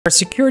Our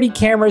security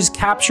cameras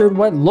captured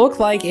what looked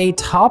like a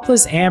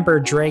topless Amber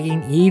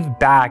dragging Eve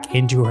back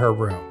into her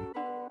room.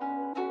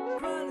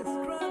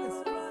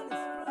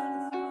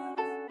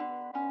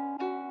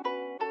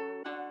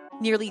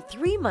 Nearly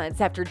 3 months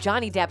after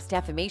Johnny Depp's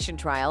defamation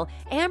trial,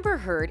 Amber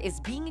Heard is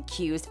being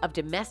accused of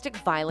domestic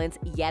violence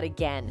yet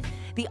again.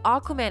 The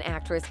Aquaman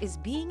actress is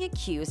being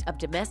accused of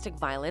domestic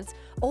violence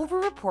over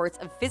reports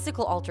of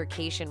physical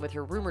altercation with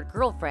her rumored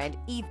girlfriend,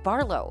 Eve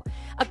Barlow.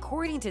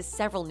 According to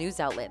several news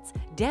outlets,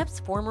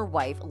 Depp's former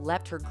wife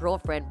left her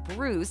girlfriend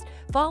bruised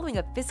following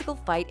a physical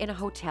fight in a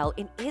hotel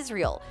in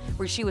Israel,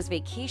 where she was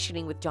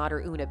vacationing with daughter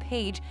Una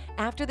Page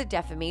after the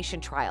defamation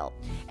trial.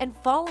 And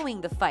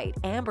following the fight,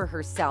 Amber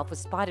herself was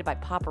spotted by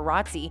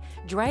paparazzi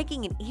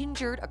dragging an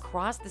injured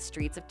across the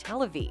streets of Tel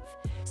Aviv.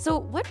 So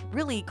what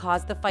really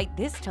caused the fight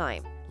this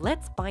time?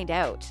 Let's find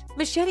out.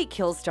 Machete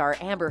Kill star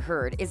Amber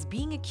Heard is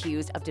being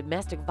accused of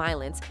domestic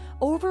violence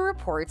over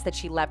reports that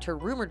she left her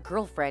rumored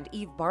girlfriend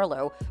Eve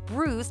Barlow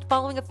bruised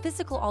following a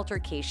physical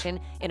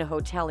altercation in a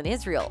hotel in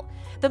Israel.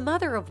 The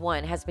mother of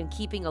one has been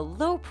keeping a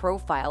low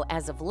profile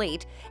as of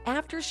late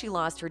after she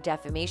lost her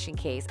defamation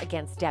case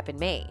against Depp in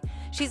May.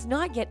 She's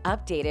not yet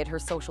updated her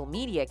social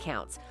media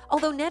accounts,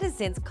 although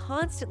netizens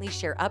constantly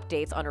share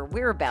updates on her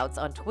whereabouts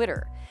on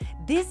Twitter.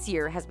 This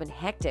year has been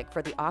hectic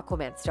for the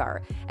Aquaman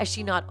star, as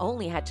she not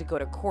only had to go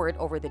to court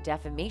over the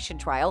defamation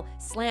trial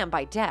slammed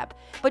by Depp,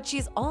 but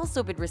she's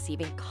also been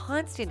receiving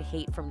constant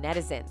hate from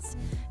netizens.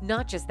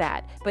 Not just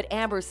that, but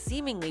Amber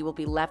seemingly will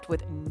be left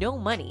with no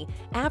money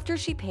after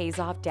she pays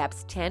off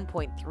Depp's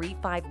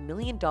 $10.35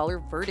 million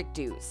verdict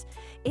dues.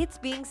 It's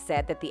being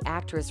said that the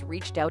actress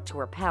reached out to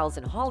her pals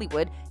in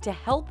Hollywood to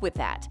help with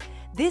that.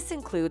 This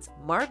includes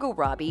Margot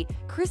Robbie,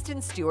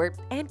 Kristen Stewart,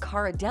 and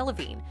Cara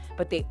Delevingne,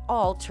 but they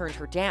all turned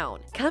her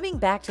down. Coming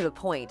back to the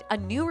point, a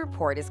new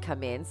report has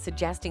come in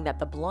suggesting that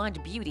the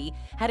blonde beauty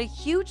had a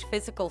huge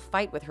physical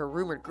fight with her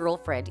rumored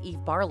girlfriend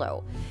Eve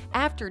Barlow.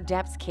 After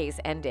Depp's case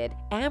ended,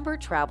 Amber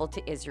traveled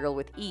to Israel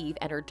with Eve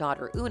and her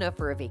daughter Una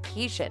for a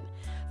vacation.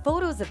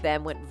 Photos of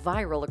them went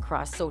viral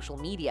across social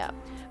media.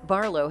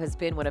 Barlow has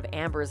been one of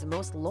Amber's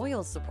most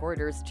loyal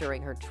supporters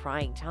during her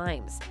trying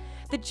times.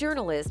 The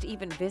journalist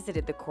even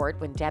visited the court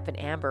when Depp and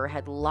Amber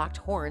had locked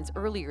horns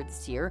earlier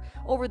this year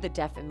over the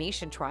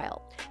defamation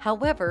trial.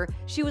 However,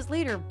 she was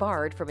later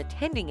barred from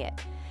attending it.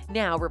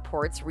 Now,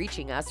 reports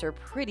reaching us are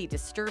pretty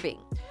disturbing.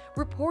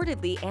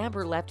 Reportedly,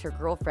 Amber left her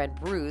girlfriend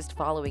bruised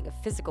following a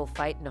physical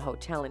fight in a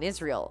hotel in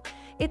Israel.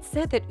 It's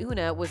said that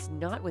Una was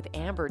not with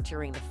Amber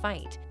during the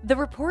fight. The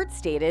report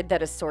stated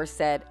that a source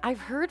said, "I've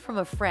heard from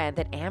a friend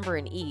that Amber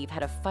and Eve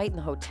had a fight in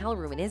the hotel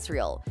room in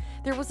Israel.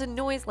 There was a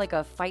noise like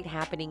a fight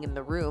happening in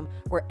the room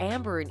where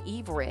Amber and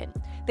Eve were in.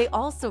 They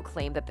also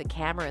claimed that the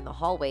camera in the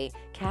hallway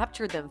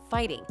captured them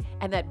fighting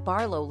and that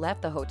Barlow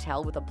left the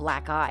hotel with a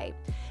black eye."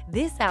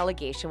 This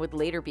allegation would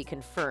later be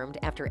confirmed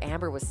after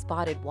Amber was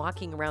spotted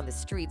walking around the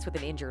streets with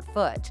an injured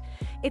foot.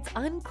 It's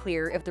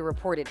unclear if the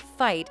reported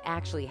fight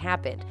actually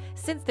happened,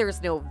 since there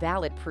is no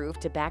valid proof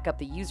to back up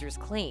the user's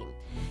claim.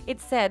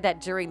 It's said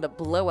that during the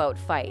blowout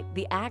fight,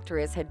 the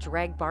actress had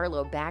dragged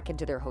Barlow back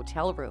into their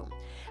hotel room.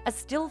 A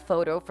still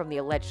photo from the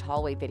alleged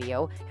hallway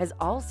video has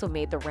also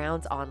made the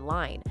rounds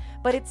online,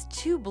 but it's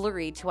too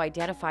blurry to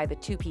identify the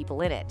two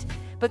people in it.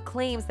 But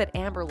claims that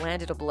Amber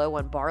landed a blow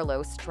on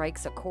Barlow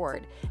strikes a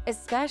chord,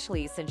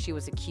 especially since she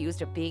was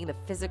accused of being the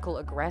physical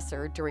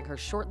aggressor during her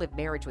short-lived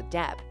marriage with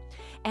Depp.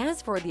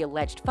 As for the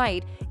alleged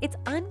fight, it's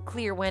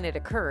unclear when it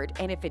occurred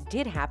and if it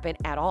did happen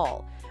at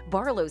all.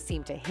 Barlow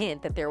seemed to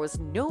hint that there was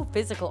no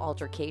physical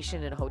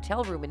altercation in a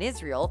hotel room in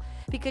Israel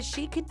because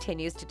she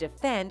continues to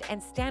defend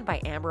and stand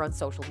by Amber on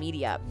social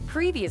media.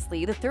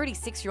 Previously, the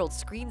 36-year-old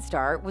screen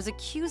star was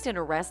accused and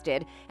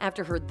arrested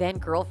after her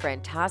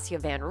then-girlfriend Tasya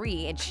Van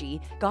Ree and she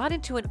got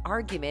into an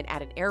argument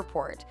at an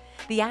airport.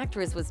 The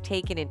actress was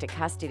taken into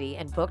custody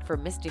and booked for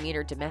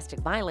misdemeanor domestic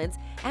violence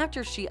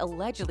after she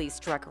allegedly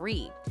struck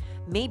Ree.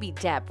 Maybe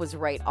Depp was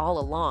right all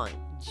along.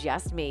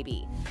 Just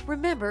maybe.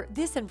 Remember,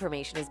 this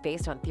information is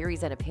based on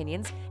theories and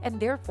opinions and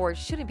therefore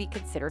shouldn't be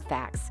considered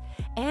facts.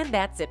 And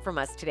that's it from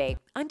us today.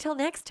 Until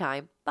next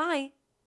time, bye!